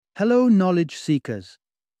Hello, knowledge seekers.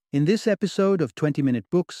 In this episode of 20 Minute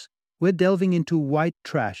Books, we're delving into White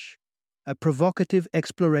Trash, a provocative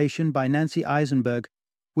exploration by Nancy Eisenberg,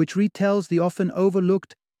 which retells the often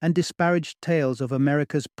overlooked and disparaged tales of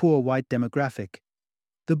America's poor white demographic.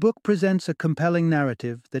 The book presents a compelling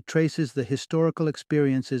narrative that traces the historical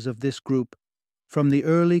experiences of this group from the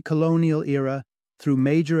early colonial era through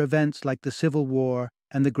major events like the Civil War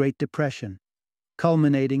and the Great Depression,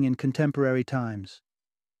 culminating in contemporary times.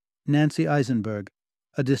 Nancy Eisenberg,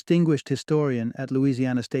 a distinguished historian at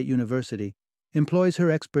Louisiana State University, employs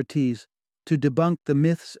her expertise to debunk the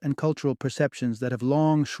myths and cultural perceptions that have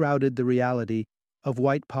long shrouded the reality of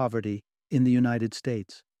white poverty in the United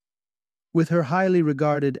States. With her highly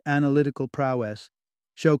regarded analytical prowess,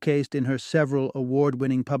 showcased in her several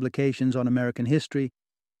award-winning publications on American history,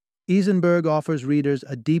 Eisenberg offers readers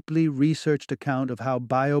a deeply researched account of how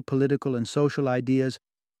biopolitical and social ideas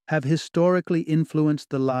have historically influenced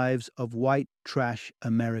the lives of white trash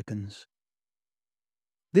Americans.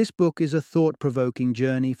 This book is a thought-provoking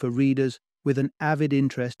journey for readers with an avid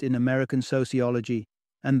interest in American sociology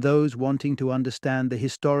and those wanting to understand the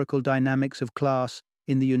historical dynamics of class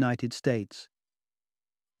in the United States.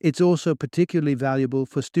 It's also particularly valuable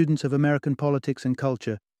for students of American politics and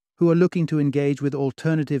culture who are looking to engage with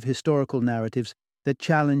alternative historical narratives that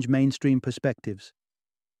challenge mainstream perspectives.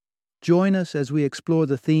 Join us as we explore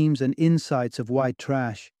the themes and insights of White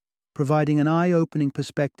Trash, providing an eye-opening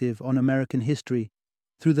perspective on American history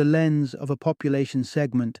through the lens of a population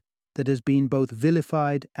segment that has been both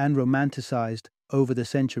vilified and romanticized over the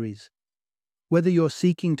centuries. Whether you're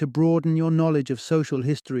seeking to broaden your knowledge of social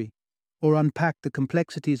history or unpack the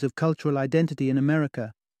complexities of cultural identity in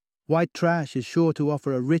America, White Trash is sure to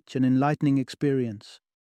offer a rich and enlightening experience.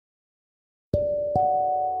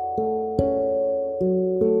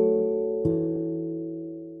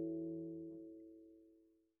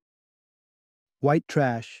 White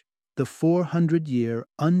Trash, the 400-year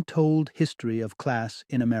untold history of class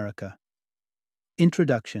in America.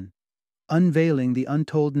 Introduction: Unveiling the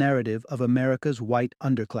untold narrative of America's white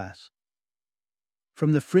underclass.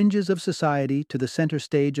 From the fringes of society to the center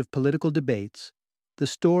stage of political debates, the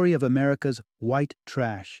story of America's white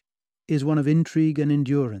trash is one of intrigue and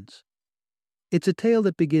endurance. It's a tale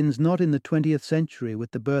that begins not in the 20th century with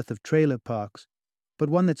the birth of trailer parks, but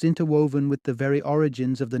one that's interwoven with the very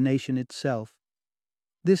origins of the nation itself.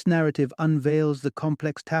 This narrative unveils the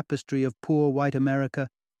complex tapestry of poor white America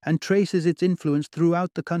and traces its influence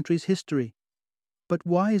throughout the country's history. But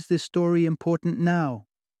why is this story important now?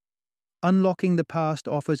 Unlocking the past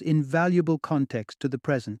offers invaluable context to the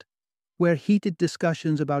present, where heated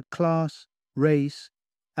discussions about class, race,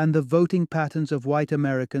 and the voting patterns of white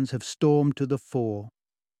Americans have stormed to the fore.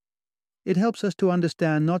 It helps us to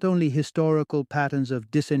understand not only historical patterns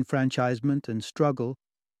of disenfranchisement and struggle,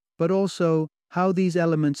 but also how these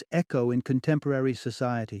elements echo in contemporary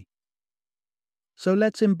society. So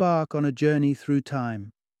let's embark on a journey through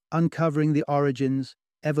time, uncovering the origins,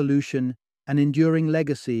 evolution, and enduring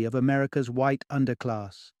legacy of America's white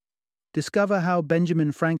underclass. Discover how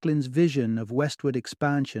Benjamin Franklin's vision of westward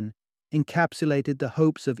expansion encapsulated the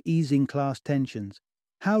hopes of easing class tensions,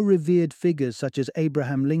 how revered figures such as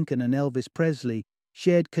Abraham Lincoln and Elvis Presley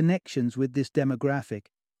shared connections with this demographic,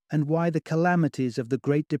 and why the calamities of the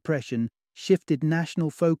Great Depression shifted national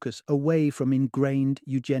focus away from ingrained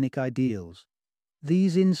eugenic ideals.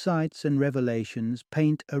 These insights and revelations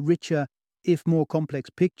paint a richer, if more complex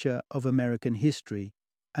picture of American history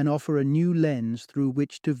and offer a new lens through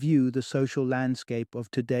which to view the social landscape of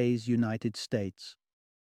today's United States.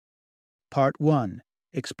 Part 1.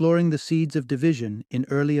 Exploring the seeds of division in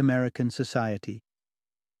early American society.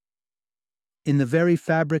 In the very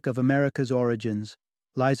fabric of America's origins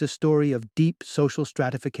lies a story of deep social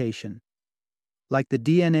stratification. Like the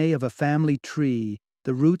DNA of a family tree,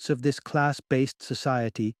 the roots of this class-based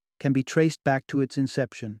society can be traced back to its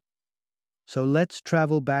inception. So let's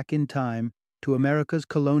travel back in time to America's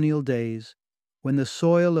colonial days, when the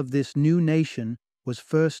soil of this new nation was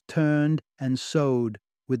first turned and sowed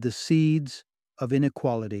with the seeds of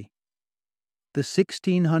inequality. The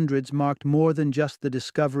 1600s marked more than just the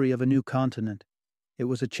discovery of a new continent. It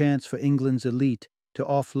was a chance for England's elite to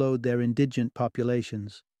offload their indigent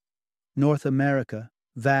populations. North America,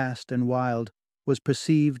 vast and wild, was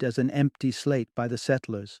perceived as an empty slate by the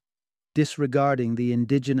settlers, disregarding the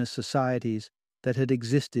indigenous societies that had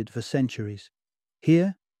existed for centuries.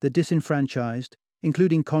 Here, the disenfranchised,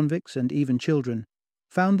 including convicts and even children,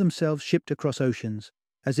 found themselves shipped across oceans,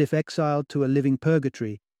 as if exiled to a living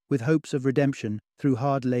purgatory with hopes of redemption through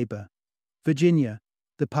hard labor. Virginia,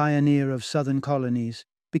 the pioneer of southern colonies,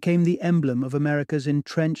 became the emblem of America's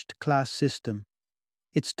entrenched class system.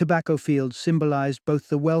 Its tobacco fields symbolized both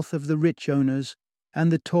the wealth of the rich owners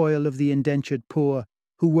and the toil of the indentured poor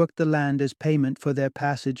who worked the land as payment for their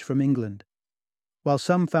passage from England. While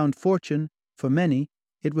some found fortune, for many,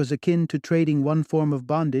 it was akin to trading one form of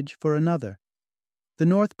bondage for another. The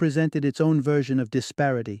North presented its own version of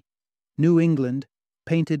disparity. New England,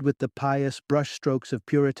 painted with the pious brushstrokes of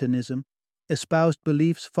Puritanism, espoused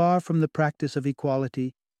beliefs far from the practice of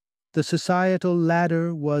equality. The societal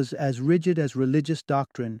ladder was as rigid as religious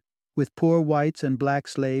doctrine, with poor whites and black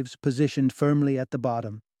slaves positioned firmly at the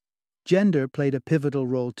bottom. Gender played a pivotal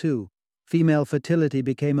role too. Female fertility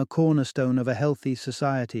became a cornerstone of a healthy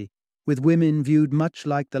society, with women viewed much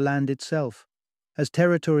like the land itself, as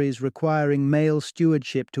territories requiring male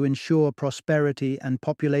stewardship to ensure prosperity and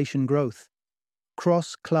population growth.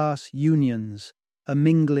 Cross-class unions, a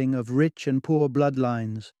mingling of rich and poor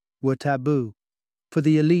bloodlines, were taboo, for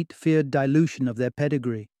the elite feared dilution of their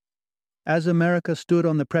pedigree. As America stood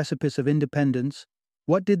on the precipice of independence,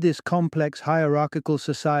 what did this complex hierarchical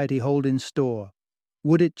society hold in store?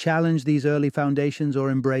 Would it challenge these early foundations or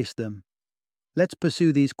embrace them? Let's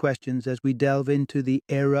pursue these questions as we delve into the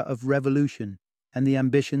era of revolution and the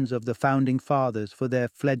ambitions of the Founding Fathers for their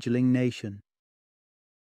fledgling nation.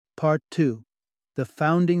 Part 2. The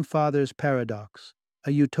Founding Fathers Paradox,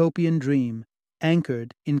 a utopian dream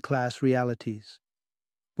anchored in class realities.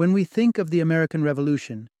 When we think of the American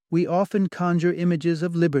Revolution, we often conjure images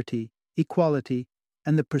of liberty, equality,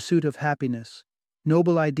 and the pursuit of happiness,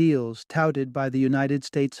 noble ideals touted by the United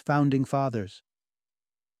States Founding Fathers.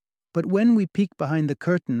 But when we peek behind the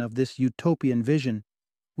curtain of this utopian vision,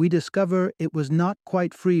 we discover it was not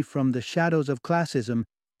quite free from the shadows of classism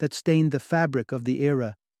that stained the fabric of the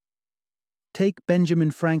era. Take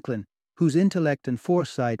Benjamin Franklin, whose intellect and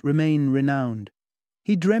foresight remain renowned.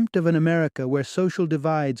 He dreamt of an America where social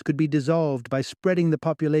divides could be dissolved by spreading the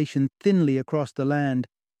population thinly across the land,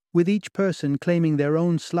 with each person claiming their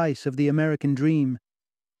own slice of the American dream.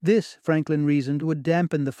 This, Franklin reasoned, would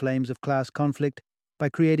dampen the flames of class conflict by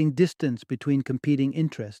creating distance between competing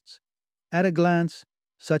interests. At a glance,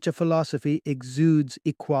 such a philosophy exudes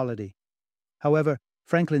equality. However,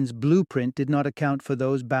 Franklin's blueprint did not account for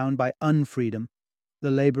those bound by unfreedom,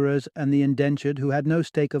 the laborers and the indentured who had no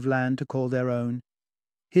stake of land to call their own.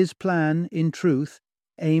 His plan, in truth,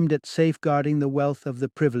 aimed at safeguarding the wealth of the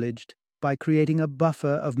privileged by creating a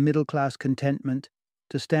buffer of middle-class contentment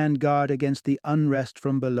to stand guard against the unrest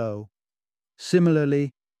from below.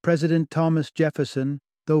 Similarly, President Thomas Jefferson,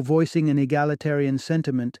 though voicing an egalitarian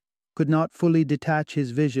sentiment, could not fully detach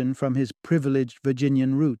his vision from his privileged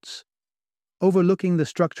Virginian roots. Overlooking the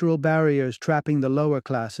structural barriers trapping the lower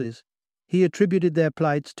classes, he attributed their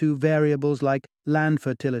plights to variables like land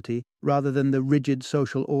fertility rather than the rigid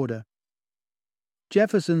social order.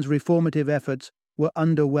 Jefferson's reformative efforts were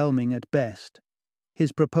underwhelming at best.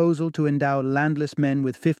 His proposal to endow landless men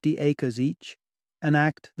with 50 acres each, an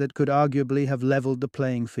act that could arguably have leveled the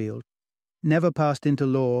playing field, never passed into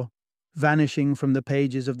law, vanishing from the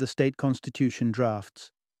pages of the state constitution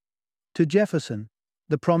drafts. To Jefferson,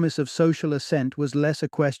 the promise of social ascent was less a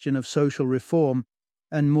question of social reform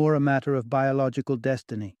and more a matter of biological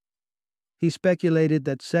destiny. He speculated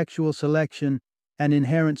that sexual selection and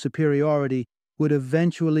inherent superiority would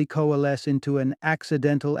eventually coalesce into an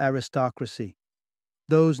accidental aristocracy.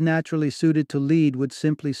 Those naturally suited to lead would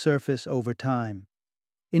simply surface over time.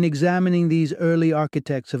 In examining these early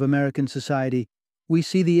architects of American society, we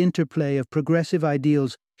see the interplay of progressive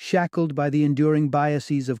ideals shackled by the enduring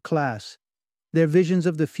biases of class. Their visions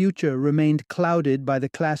of the future remained clouded by the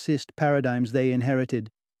classist paradigms they inherited,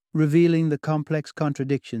 revealing the complex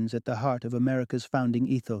contradictions at the heart of America's founding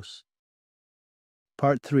ethos.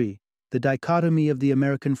 Part 3. The dichotomy of the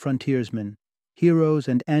American frontiersmen, heroes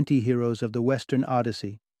and anti-heroes of the Western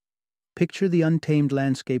Odyssey. Picture the untamed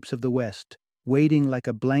landscapes of the West, waiting like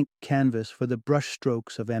a blank canvas for the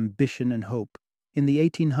brushstrokes of ambition and hope. In the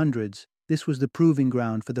 1800s, this was the proving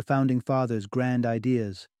ground for the Founding Fathers' grand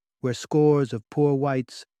ideas, where scores of poor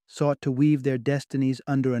whites sought to weave their destinies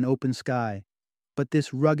under an open sky. But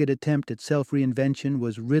this rugged attempt at self-reinvention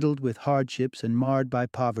was riddled with hardships and marred by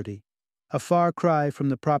poverty, a far cry from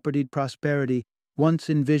the propertied prosperity once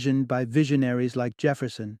envisioned by visionaries like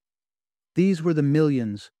Jefferson. These were the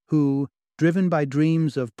millions who, driven by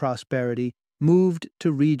dreams of prosperity, moved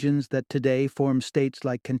to regions that today form states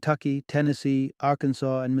like Kentucky, Tennessee,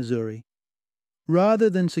 Arkansas, and Missouri. Rather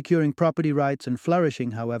than securing property rights and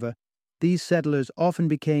flourishing, however, these settlers often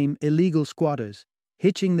became illegal squatters,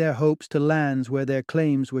 hitching their hopes to lands where their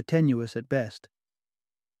claims were tenuous at best.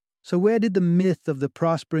 So where did the myth of the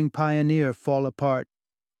prospering pioneer fall apart?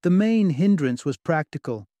 The main hindrance was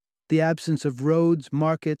practical. The absence of roads,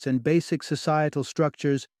 markets, and basic societal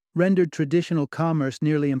structures rendered traditional commerce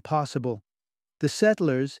nearly impossible. The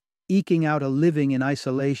settlers, eking out a living in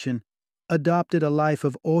isolation, adopted a life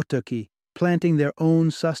of autarky, planting their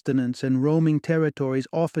own sustenance and roaming territories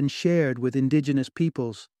often shared with indigenous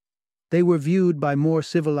peoples. They were viewed by more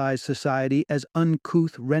civilized society as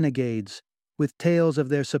uncouth renegades, with tales of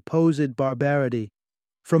their supposed barbarity,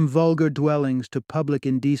 from vulgar dwellings to public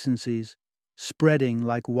indecencies, spreading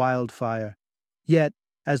like wildfire. Yet,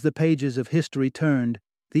 as the pages of history turned,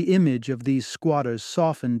 the image of these squatters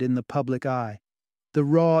softened in the public eye. The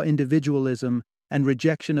raw individualism and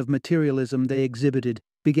rejection of materialism they exhibited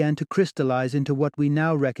began to crystallize into what we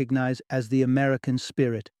now recognize as the American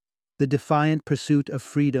spirit, the defiant pursuit of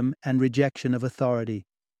freedom and rejection of authority.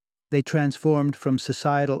 They transformed from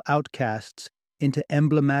societal outcasts into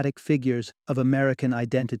emblematic figures of American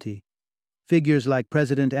identity. Figures like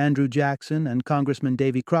President Andrew Jackson and Congressman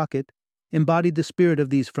Davy Crockett embodied the spirit of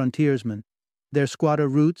these frontiersmen, their squatter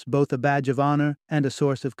roots both a badge of honor and a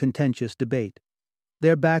source of contentious debate.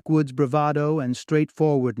 Their backwoods bravado and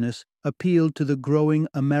straightforwardness appealed to the growing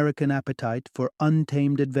American appetite for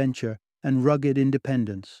untamed adventure and rugged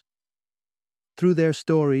independence. Through their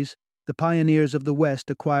stories, the pioneers of the West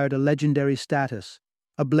acquired a legendary status,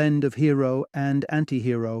 a blend of hero and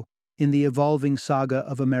anti-hero in the evolving saga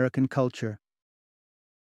of American culture.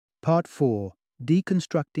 Part 4.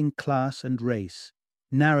 Deconstructing Class and Race.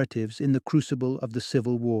 Narratives in the Crucible of the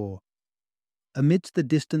Civil War. Amidst the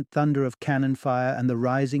distant thunder of cannon fire and the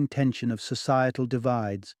rising tension of societal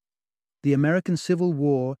divides, the American Civil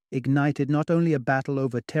War ignited not only a battle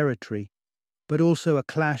over territory, but also a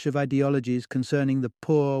clash of ideologies concerning the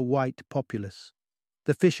poor white populace.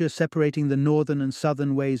 The fissure separating the northern and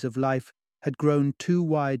southern ways of life had grown too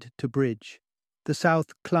wide to bridge. The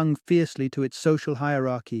South clung fiercely to its social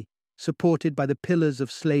hierarchy, supported by the pillars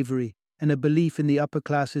of slavery and a belief in the upper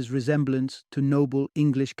class's resemblance to noble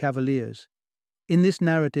English cavaliers. In this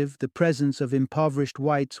narrative, the presence of impoverished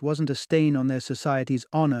whites wasn't a stain on their society's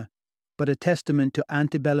honor, but a testament to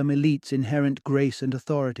antebellum elites' inherent grace and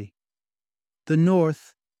authority. The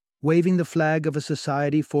North, waving the flag of a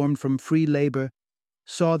society formed from free labor,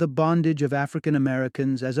 saw the bondage of African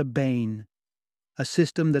Americans as a bane, a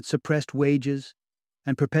system that suppressed wages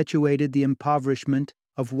and perpetuated the impoverishment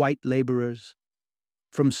of white laborers.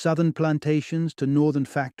 From southern plantations to northern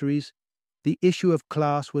factories, the issue of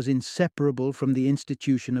class was inseparable from the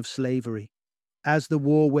institution of slavery. As the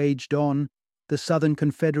war waged on, the Southern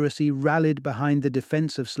Confederacy rallied behind the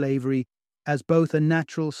defense of slavery as both a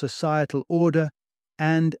natural societal order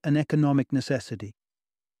and an economic necessity.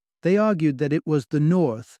 They argued that it was the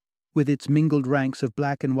North, with its mingled ranks of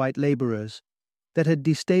black and white laborers, that had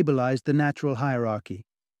destabilized the natural hierarchy.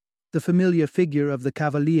 The familiar figure of the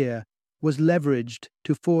Cavalier was leveraged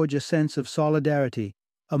to forge a sense of solidarity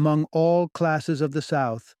among all classes of the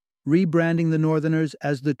South, rebranding the Northerners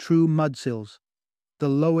as the true mudsills, the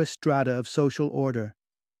lowest strata of social order.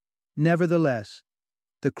 Nevertheless,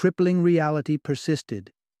 the crippling reality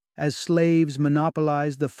persisted. As slaves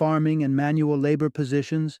monopolized the farming and manual labor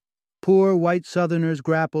positions, poor white Southerners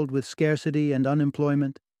grappled with scarcity and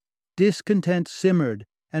unemployment. Discontent simmered,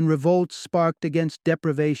 and revolts sparked against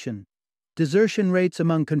deprivation. Desertion rates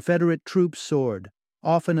among Confederate troops soared,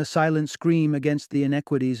 often a silent scream against the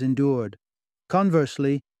inequities endured.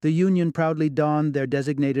 Conversely, the Union proudly donned their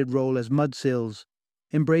designated role as mudsills,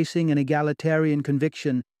 embracing an egalitarian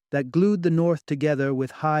conviction that glued the North together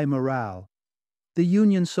with high morale. The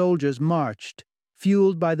Union soldiers marched,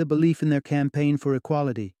 fueled by the belief in their campaign for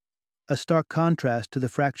equality, a stark contrast to the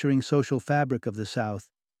fracturing social fabric of the South.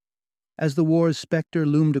 As the war's specter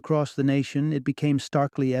loomed across the nation, it became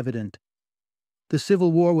starkly evident. The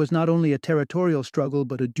Civil War was not only a territorial struggle,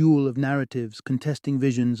 but a duel of narratives contesting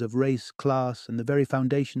visions of race, class, and the very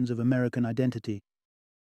foundations of American identity.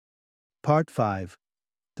 Part 5.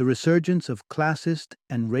 The Resurgence of Classist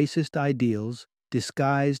and Racist Ideals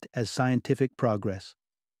Disguised as Scientific Progress.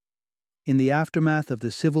 In the aftermath of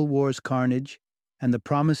the Civil War's carnage and the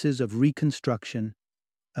promises of Reconstruction,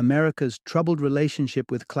 America's troubled relationship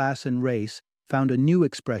with class and race found a new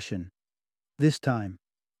expression, this time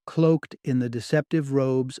cloaked in the deceptive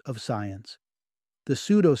robes of science. The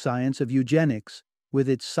pseudoscience of eugenics, with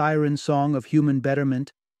its siren song of human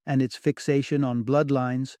betterment and its fixation on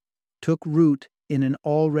bloodlines, took root in an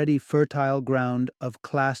already fertile ground of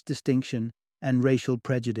class distinction and racial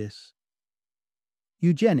prejudice.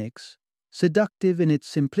 Eugenics, seductive in its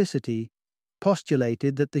simplicity,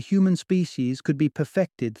 postulated that the human species could be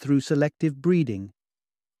perfected through selective breeding,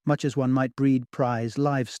 much as one might breed prize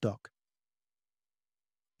livestock.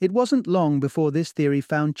 It wasn't long before this theory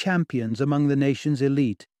found champions among the nation's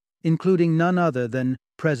elite, including none other than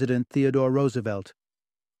President Theodore Roosevelt.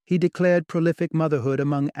 He declared prolific motherhood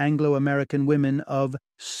among Anglo-American women of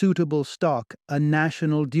suitable stock a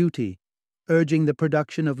national duty, urging the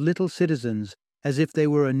production of little citizens as if they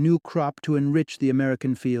were a new crop to enrich the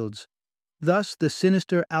American fields. Thus, the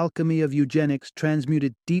sinister alchemy of eugenics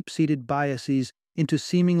transmuted deep-seated biases into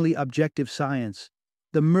seemingly objective science,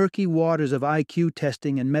 the murky waters of IQ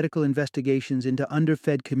testing and medical investigations into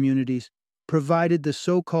underfed communities provided the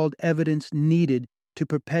so-called evidence needed to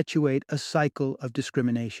perpetuate a cycle of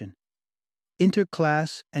discrimination.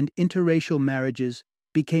 Interclass and interracial marriages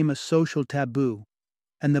became a social taboo,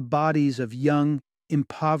 and the bodies of young,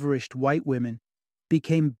 impoverished white women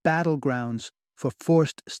became battlegrounds for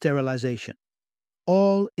forced sterilization,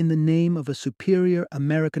 all in the name of a superior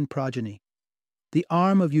American progeny. The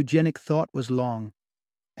arm of eugenic thought was long,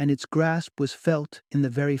 and its grasp was felt in the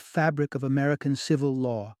very fabric of American civil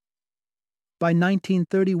law. By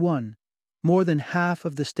 1931, more than half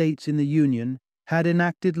of the states in the Union had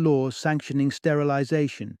enacted laws sanctioning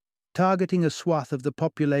sterilization, targeting a swath of the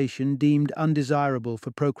population deemed undesirable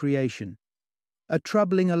for procreation. A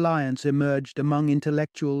troubling alliance emerged among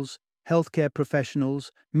intellectuals, healthcare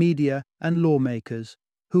professionals, media, and lawmakers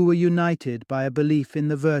who were united by a belief in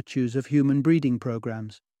the virtues of human breeding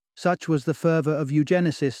programs. Such was the fervor of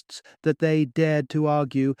eugenicists that they dared to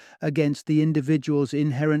argue against the individual's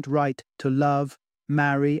inherent right to love,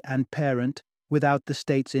 marry, and parent without the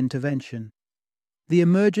state's intervention. The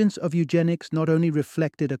emergence of eugenics not only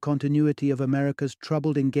reflected a continuity of America's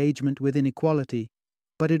troubled engagement with inequality,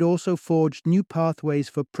 but it also forged new pathways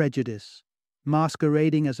for prejudice,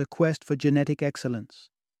 masquerading as a quest for genetic excellence.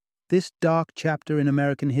 This dark chapter in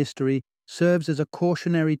American history serves as a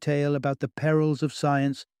cautionary tale about the perils of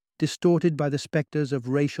science distorted by the specters of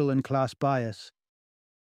racial and class bias.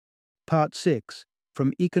 Part 6.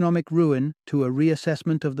 From Economic Ruin to a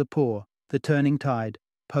Reassessment of the Poor, the Turning Tide,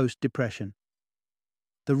 Post-Depression.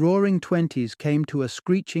 The Roaring Twenties came to a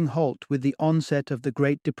screeching halt with the onset of the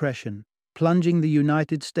Great Depression, plunging the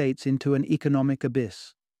United States into an economic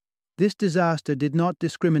abyss. This disaster did not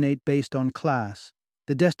discriminate based on class.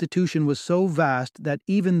 The destitution was so vast that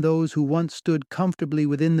even those who once stood comfortably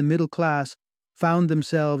within the middle class found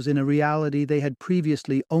themselves in a reality they had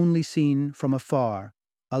previously only seen from afar,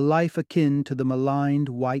 a life akin to the maligned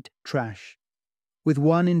white trash. With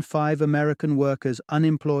 1 in 5 American workers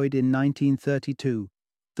unemployed in 1932,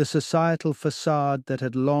 the societal facade that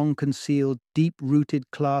had long concealed deep-rooted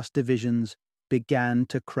class divisions began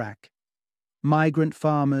to crack. Migrant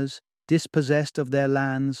farmers, dispossessed of their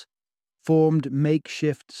lands, formed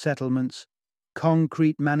makeshift settlements,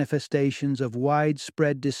 concrete manifestations of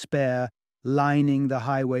widespread despair lining the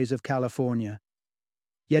highways of California.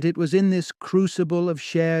 Yet it was in this crucible of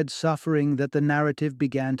shared suffering that the narrative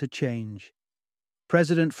began to change.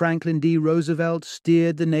 President Franklin D. Roosevelt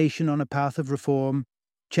steered the nation on a path of reform,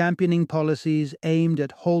 championing policies aimed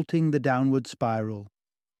at halting the downward spiral.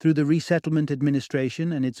 Through the Resettlement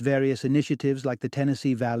Administration and its various initiatives like the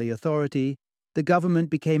Tennessee Valley Authority, the government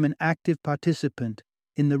became an active participant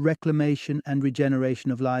in the reclamation and regeneration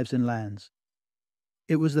of lives and lands.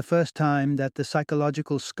 It was the first time that the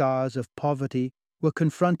psychological scars of poverty were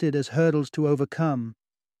confronted as hurdles to overcome,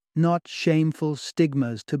 not shameful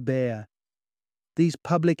stigmas to bear. These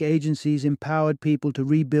public agencies empowered people to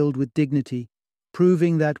rebuild with dignity,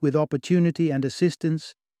 proving that with opportunity and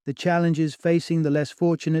assistance, the challenges facing the less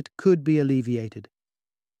fortunate could be alleviated.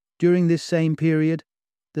 During this same period,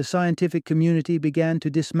 the scientific community began to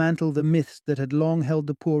dismantle the myths that had long held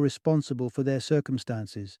the poor responsible for their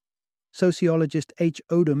circumstances. Sociologist H.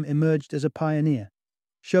 Odum emerged as a pioneer,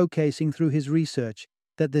 showcasing through his research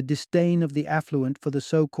that the disdain of the affluent for the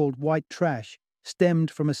so-called white trash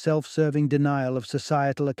stemmed from a self-serving denial of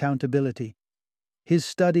societal accountability. His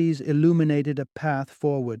studies illuminated a path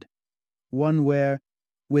forward, one where,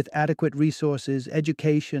 with adequate resources,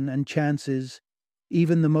 education, and chances,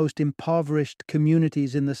 even the most impoverished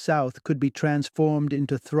communities in the South could be transformed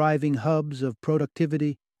into thriving hubs of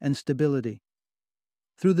productivity and stability.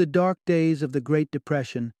 Through the dark days of the Great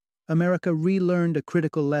Depression, America relearned a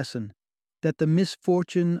critical lesson, that the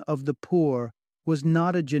misfortune of the poor was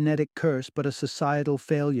not a genetic curse but a societal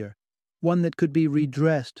failure, one that could be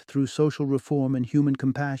redressed through social reform and human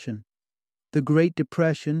compassion. The Great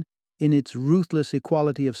Depression, in its ruthless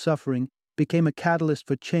equality of suffering, became a catalyst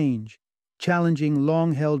for change, challenging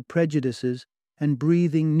long-held prejudices and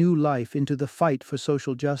breathing new life into the fight for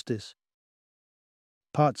social justice.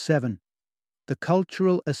 Part 7. The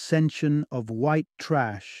Cultural Ascension of White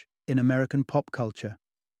Trash in American Pop Culture.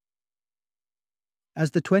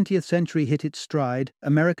 As the 20th century hit its stride,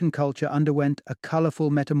 American culture underwent a colorful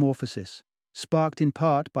metamorphosis. sparked in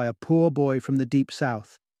part by a poor boy from the Deep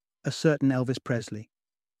South, a certain Elvis Presley.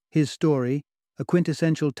 His story, a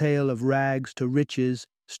quintessential tale of rags to riches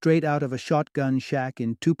straight out of a shotgun shack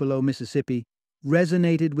in Tupelo, Mississippi,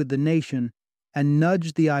 resonated with the nation and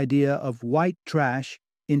nudged the idea of white trash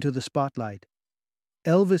into the spotlight.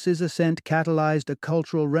 Elvis's ascent catalyzed a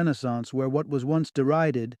cultural renaissance where what was once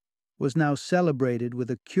derided was now celebrated with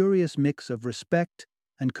a curious mix of respect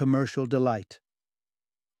and commercial delight.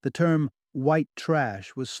 The term white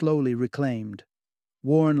trash was slowly reclaimed,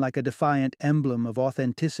 worn like a defiant emblem of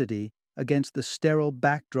authenticity against the sterile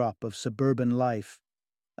backdrop of suburban life.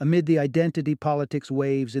 Amid the identity politics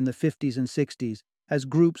waves in the 50s and 60s, as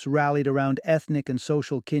groups rallied around ethnic and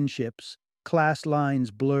social kinships, class lines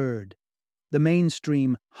blurred. The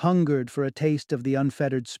mainstream hungered for a taste of the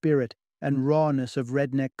unfettered spirit and rawness of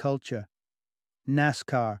redneck culture.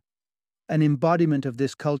 NASCAR, an embodiment of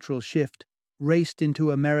this cultural shift, raced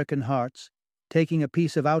into American hearts, taking a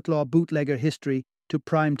piece of outlaw bootlegger history to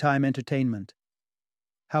primetime entertainment.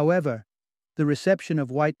 However, the reception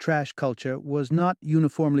of white trash culture was not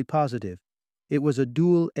uniformly positive. It was a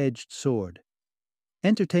dual-edged sword.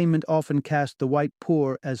 Entertainment often cast the white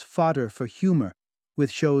poor as fodder for humor,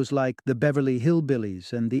 with shows like The Beverly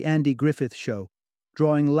Hillbillies and The Andy Griffith Show,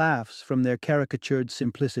 drawing laughs from their caricatured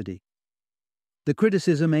simplicity. The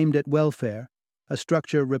criticism aimed at welfare, a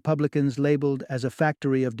structure Republicans labeled as a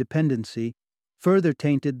factory of dependency, further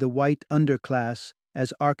tainted the white underclass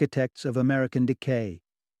as architects of American decay.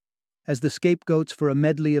 As the scapegoats for a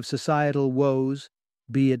medley of societal woes,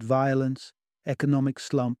 be it violence, economic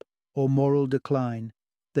slump, or moral decline,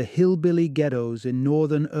 the hillbilly ghettos in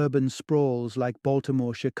northern urban sprawls like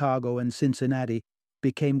Baltimore, Chicago, and Cincinnati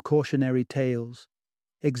became cautionary tales,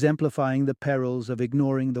 exemplifying the perils of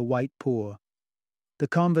ignoring the white poor. The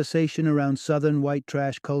conversation around Southern white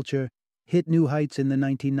trash culture hit new heights in the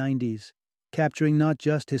 1990s, capturing not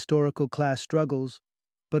just historical class struggles,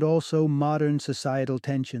 but also modern societal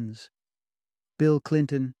tensions. Bill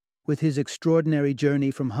Clinton, with his extraordinary journey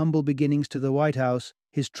from humble beginnings to the White House,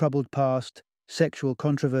 his troubled past, sexual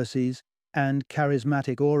controversies, and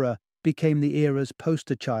charismatic aura, became the era's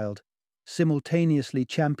poster child, simultaneously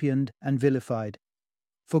championed and vilified.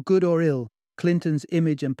 For good or ill, Clinton's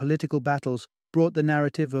image and political battles brought the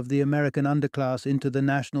narrative of the American underclass into the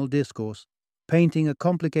national discourse, painting a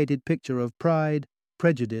complicated picture of pride,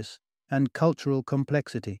 prejudice, and cultural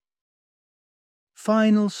complexity.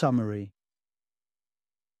 Final summary.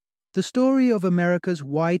 The story of America's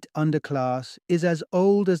white underclass is as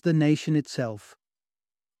old as the nation itself.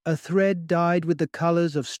 A thread dyed with the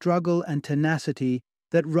colors of struggle and tenacity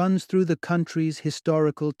that runs through the country's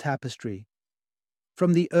historical tapestry.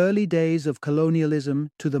 From the early days of colonialism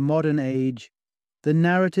to the modern age, the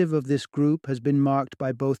narrative of this group has been marked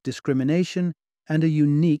by both discrimination and a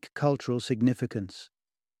unique cultural significance.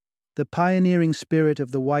 The pioneering spirit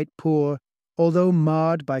of the white poor, although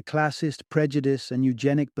marred by classist prejudice and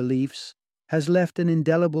eugenic beliefs, has left an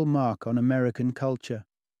indelible mark on American culture.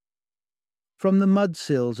 From the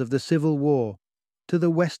mudsills of the Civil War to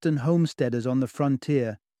the Western homesteaders on the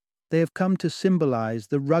frontier, they have come to symbolize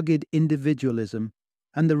the rugged individualism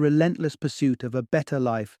and the relentless pursuit of a better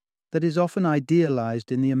life that is often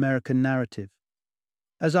idealized in the American narrative.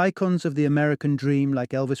 As icons of the American dream like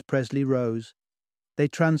Elvis Presley rose, they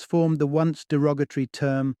transformed the once derogatory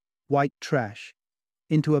term white trash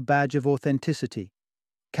into a badge of authenticity,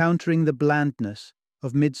 countering the blandness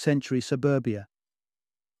of mid-century suburbia.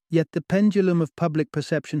 Yet the pendulum of public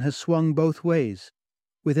perception has swung both ways,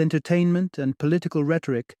 with entertainment and political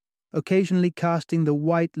rhetoric occasionally casting the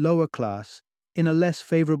white lower class in a less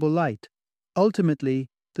favorable light. Ultimately,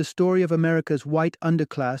 the story of America's white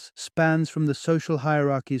underclass spans from the social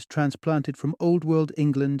hierarchies transplanted from Old World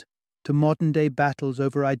England to modern-day battles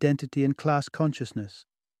over identity and class consciousness.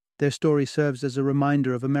 Their story serves as a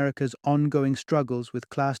reminder of America's ongoing struggles with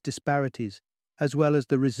class disparities, as well as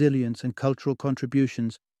the resilience and cultural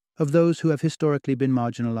contributions of those who have historically been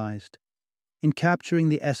marginalized. In capturing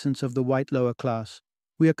the essence of the white lower class,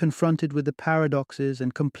 we are confronted with the paradoxes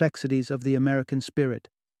and complexities of the American spirit,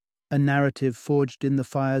 a narrative forged in the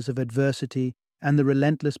fires of adversity and the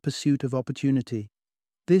relentless pursuit of opportunity.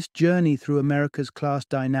 This journey through America's class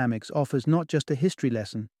dynamics offers not just a history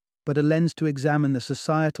lesson, but a lens to examine the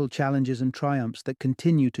societal challenges and triumphs that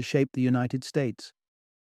continue to shape the United States.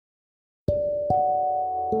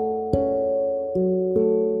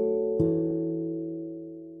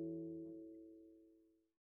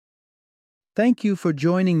 Thank you for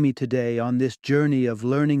joining me today on this journey of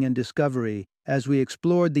learning and discovery as we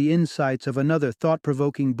explored the insights of another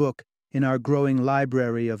thought-provoking book in our growing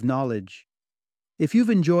library of knowledge. If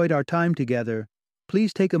you've enjoyed our time together,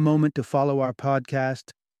 Please take a moment to follow our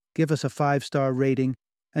podcast, give us a 5-star rating,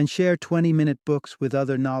 and share 20-minute books with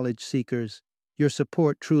other knowledge seekers. Your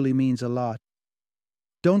support truly means a lot.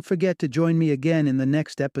 Don't forget to join me again in the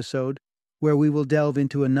next episode, where we will delve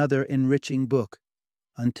into another enriching book.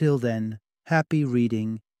 Until then, happy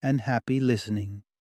reading and happy listening.